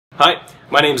Hi,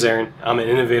 my name's Aaron. I'm an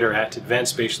innovator at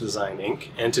Advanced Spatial Design Inc.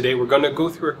 And today we're going to go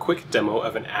through a quick demo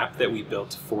of an app that we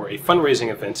built for a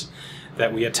fundraising event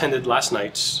that we attended last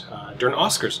night during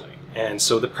Oscars night. And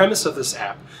so the premise of this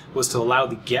app was to allow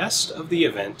the guests of the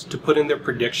event to put in their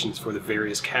predictions for the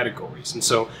various categories. And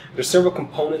so there's several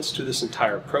components to this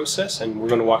entire process, and we're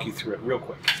going to walk you through it real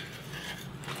quick.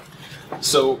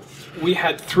 So we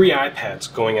had 3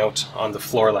 iPads going out on the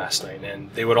floor last night,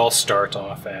 and they would all start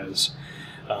off as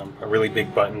a really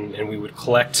big button, and we would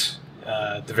collect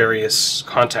the various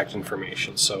contact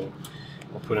information. So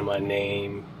we'll put in my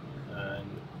name,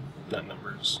 not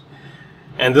numbers.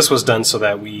 And this was done so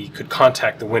that we could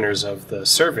contact the winners of the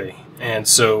survey. And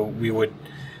so we would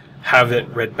have it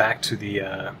read back to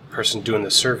the person doing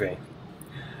the survey.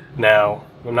 Now,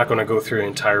 I'm not going to go through the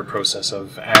entire process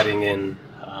of adding in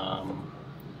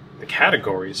the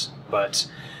categories, but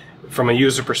from a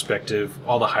user perspective,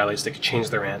 all the highlights, they could change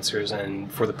their answers,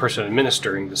 and for the person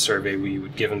administering the survey, we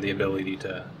would give them the ability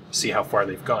to see how far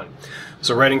they've gone.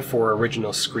 So writing for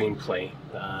original screenplay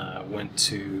went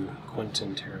to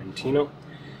Quentin Tarantino,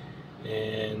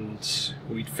 and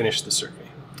we'd finish the survey.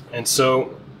 And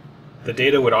so the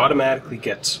data would automatically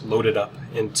get loaded up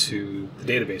into the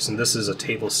database, and this is a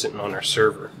table sitting on our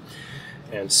server.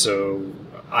 And so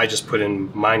I just put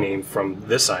in my name from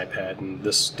this iPad, and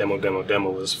this demo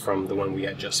is from the one we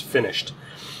had just finished.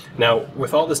 Now,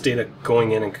 with all this data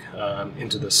going in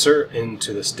into this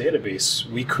database,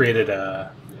 we created an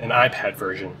iPad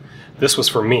version. This was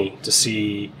for me to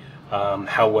see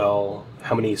how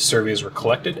many surveys were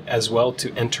collected, as well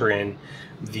to enter in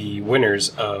the winners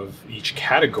of each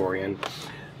category. And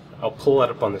I'll pull that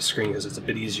up on the screen because it's a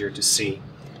bit easier to see.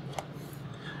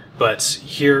 But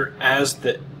here, as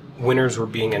the winners were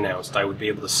being announced, I would be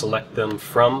able to select them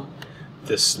from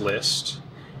this list,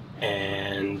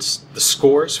 and the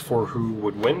scores for who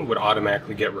would win would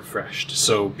automatically get refreshed.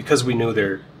 So because we knew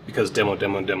because demo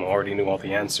already knew all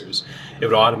the answers, it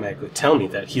would automatically tell me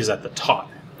that he's at the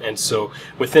top. And so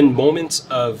within moments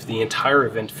of the entire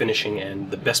event finishing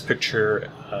and the Best Picture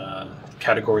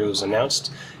category was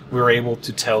announced, we were able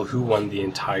to tell who won the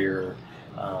entire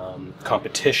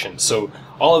competition. So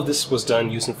all of this was done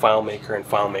using FileMaker and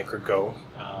FileMaker Go.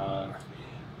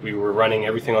 We were running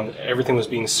everything was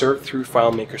being served through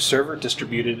FileMaker Server,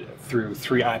 distributed through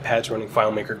 3 iPads running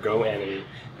FileMaker Go, and a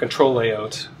control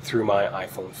layout through my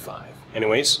iPhone 5.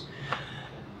 Anyways,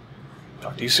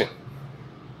 talk to you soon.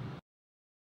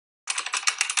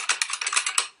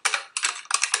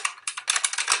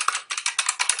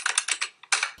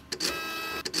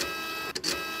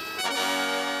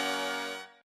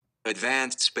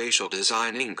 Advanced Spatial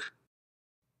Design Inc.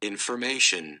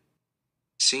 Information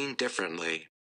seen differently.